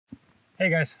Hey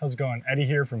guys, how's it going? Eddie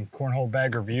here from Cornhole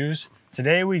Bag Reviews.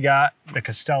 Today we got the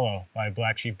Costello by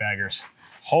Black Sheep Baggers.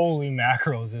 Holy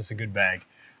mackerel, is this a good bag.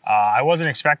 I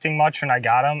wasn't expecting much when I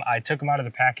got them. I took them out of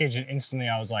the package and instantly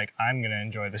I was like, I'm gonna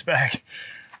enjoy this bag.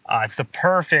 It's the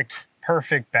perfect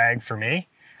bag for me.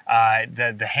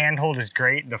 The handhold is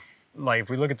great. If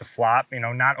we look at the flop,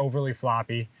 not overly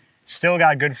floppy. Still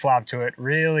got good flop to it.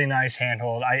 Really nice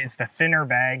handhold. It's the thinner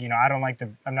bag.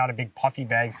 I'm not a big puffy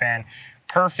bag fan.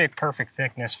 Perfect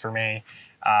thickness for me.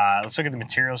 Let's look at the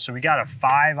materials. So we got a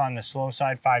 5 on the slow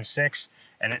side, 5.6,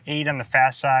 and an 8 on the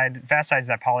fast side. Fast side's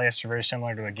that polyester, very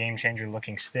similar to a Game Changer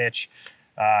looking stitch.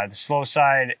 The slow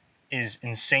side is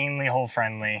insanely hole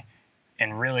friendly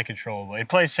and really controllable. It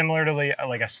plays similar to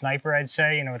like a sniper, I'd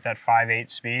say, with that 5.8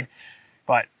 speed.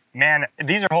 But man,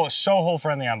 these are so hole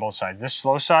friendly on both sides. This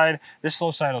slow side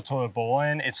will toilet bowl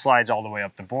in. It slides all the way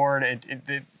up the board.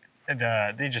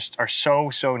 They just are so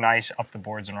nice up the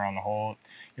boards and around the hole.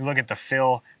 You look at the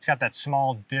fill, it's got that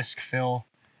small disc fill,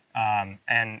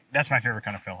 and that's my favorite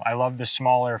kind of fill. I love the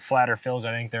smaller, flatter fills.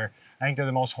 I think they're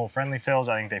the most hole-friendly fills.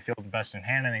 I think they feel the best in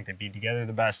hand. I think they bead together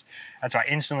the best. That's why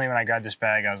instantly when I grabbed this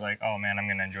bag, I was like, oh man, I'm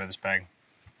gonna enjoy this bag.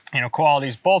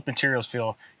 Qualities, both materials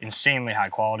feel insanely high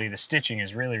quality. The stitching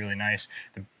is really nice.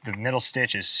 The middle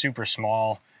stitch is super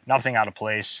small, nothing out of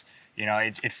place.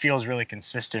 It feels really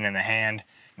consistent in the hand.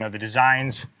 The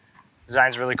design's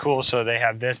really cool. So they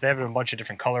have this. They have a bunch of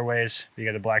different colorways. You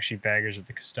got the Black Sheep Baggers with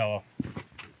the Costello.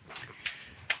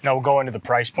 Now we'll go into the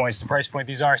price points. The price point,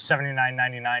 these are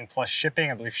 $79.99 plus shipping.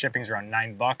 I believe shipping's around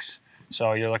 $9.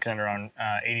 So you're looking at around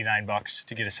 $89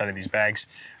 to get a set of these bags.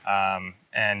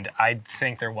 And I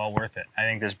think they're well worth it. I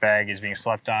think this bag is being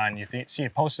slept on. You see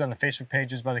it posted on the Facebook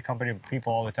pages by the company,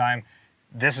 people all the time.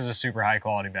 This is a super high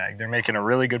quality bag. They're making a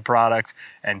really good product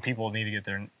and people need to get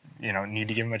their, need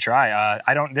to give them a try.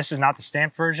 This is not the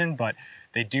stamped version, but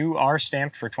they are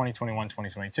stamped for 2021,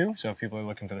 2022. So if people are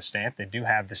looking for the stamp, they do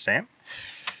have the stamp.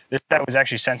 This bag was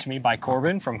actually sent to me by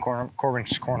Corbin from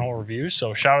Corbin's Cornhole Reviews.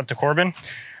 So shout out to Corbin.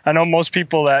 I know most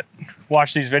people that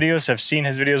watch these videos have seen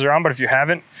his videos around, but if you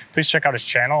haven't, please check out his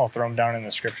channel. I'll throw them down in the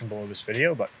description below this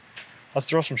video, but let's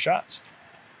throw some shots.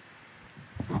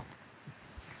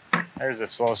 There's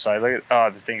that slow side. Look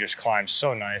at, the thing just climbs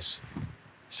so nice.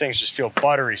 These things just feel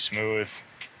buttery smooth.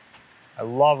 I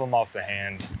love them off the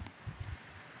hand.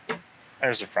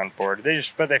 There's the front board.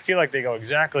 But they feel like they go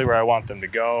exactly where I want them to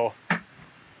go. A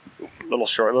little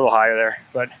short, a little higher there,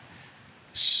 but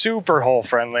super hole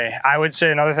friendly. I would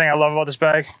say another thing I love about this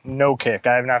bag, no kick.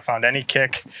 I have not found any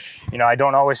kick. I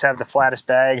don't always have the flattest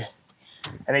bag,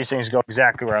 and these things go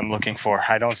exactly where I'm looking for.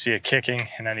 I don't see it kicking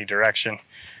in any direction.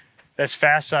 This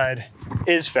fast side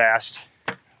is fast.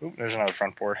 Ooh, there's another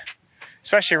front board.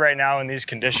 Especially right now in these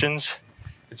conditions,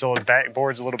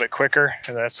 board's a little bit quicker.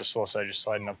 That's the slow side just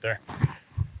sliding up there.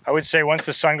 I would say once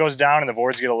the sun goes down and the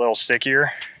boards get a little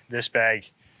stickier, this bag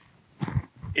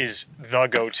is the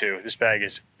go-to. This bag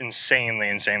is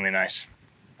insanely nice.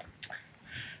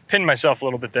 Pinned myself a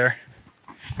little bit there.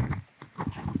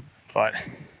 But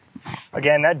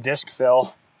again, that disc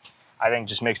fill, I think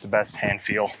just makes the best hand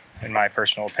feel, in my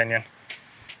personal opinion.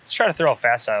 Let's try to throw a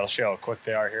fast side. I'll show you how quick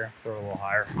they are here. Throw it a little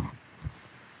higher.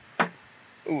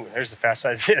 Ooh, there's the fast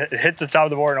side. It hit the top of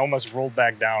the board and almost rolled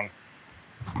back down.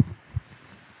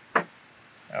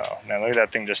 Oh, man, look at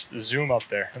that thing just zoom up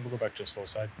there. And we'll go back to the slow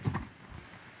side.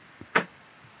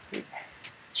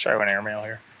 Let's try one airmail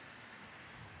here.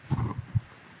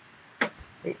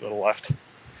 Ooh, little left.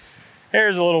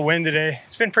 There's a little wind today.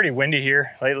 It's been pretty windy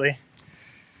here lately.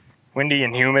 Windy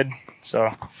and humid,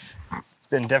 so it's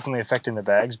been definitely affecting the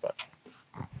bags, but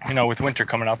with winter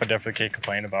coming up, I definitely can't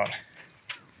complain about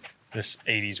this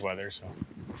 80s weather. So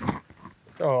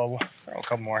throw a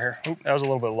couple more here. Oop, that was a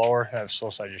little bit lower. That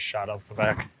slow side just shot up the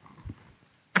back.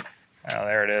 Oh,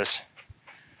 there it is.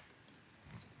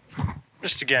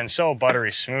 Just again, so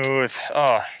buttery smooth.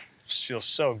 Oh, just feels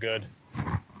so good.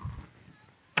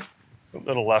 A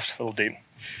little left, a little deep.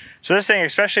 So this thing,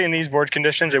 especially in these board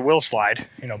conditions, it will slide.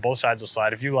 Both sides will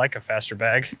slide. If you like a faster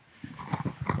bag,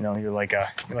 you're like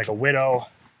a Widow.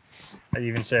 I'd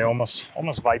even say almost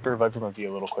Viper. Viper might be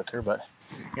a little quicker, but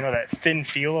that thin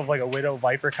feel of like a Widow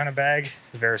Viper kind of bag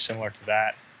is very similar to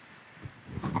that.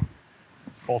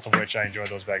 Both of which I enjoy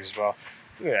those bags as well.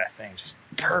 Look at that thing, just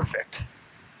perfect.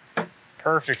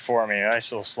 Perfect for me.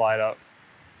 Nice little slide up.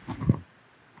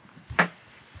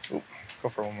 Ooh, go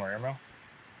for one more airmail.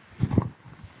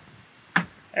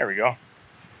 There we go.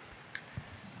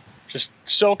 Just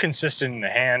so consistent in the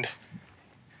hand.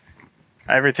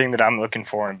 Everything that I'm looking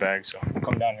for in a bag. So we'll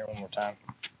come down here one more time.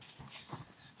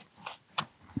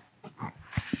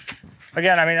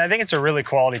 Again, I mean, I think it's a really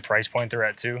quality price point they're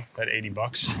at too, that 80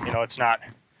 bucks. You know, it's not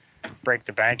break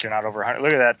the bank, you're not over 100.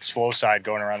 Look at that slow side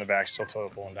going around the back, still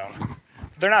toilet pulling down.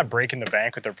 They're not breaking the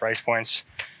bank with their price points,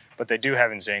 but they do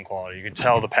have insane quality. You can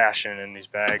tell the passion in these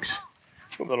bags.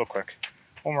 Ooh, a little quick.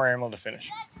 One more animal to finish.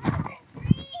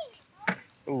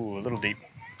 Ooh, a little deep.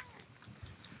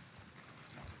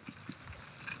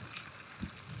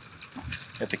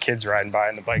 Got the kids riding by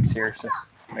on the bikes here, so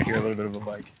I hear a little bit of a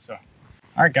bike. So,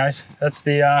 all right, guys, that's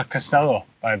the Costello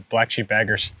by Black Sheep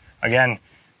Baggers. Again,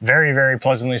 very, very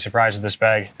pleasantly surprised with this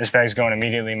bag. This bag's going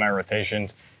immediately in my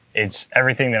rotations. It's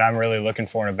everything that I'm really looking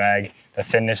for in a bag. The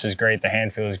thinness is great, the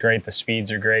hand feel is great, the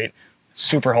speeds are great,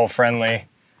 super hole friendly.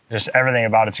 Just everything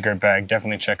about it's a great bag.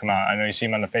 Definitely check them out. I know you see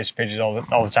them on the Facebook pages all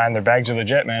the time. Their bags are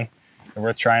legit, man. They're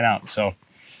worth trying out. So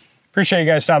appreciate you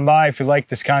guys stopping by. If you like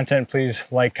this content, please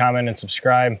like, comment, and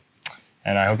subscribe.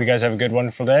 And I hope you guys have a good,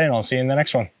 wonderful day, and I'll see you in the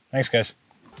next one. Thanks, guys.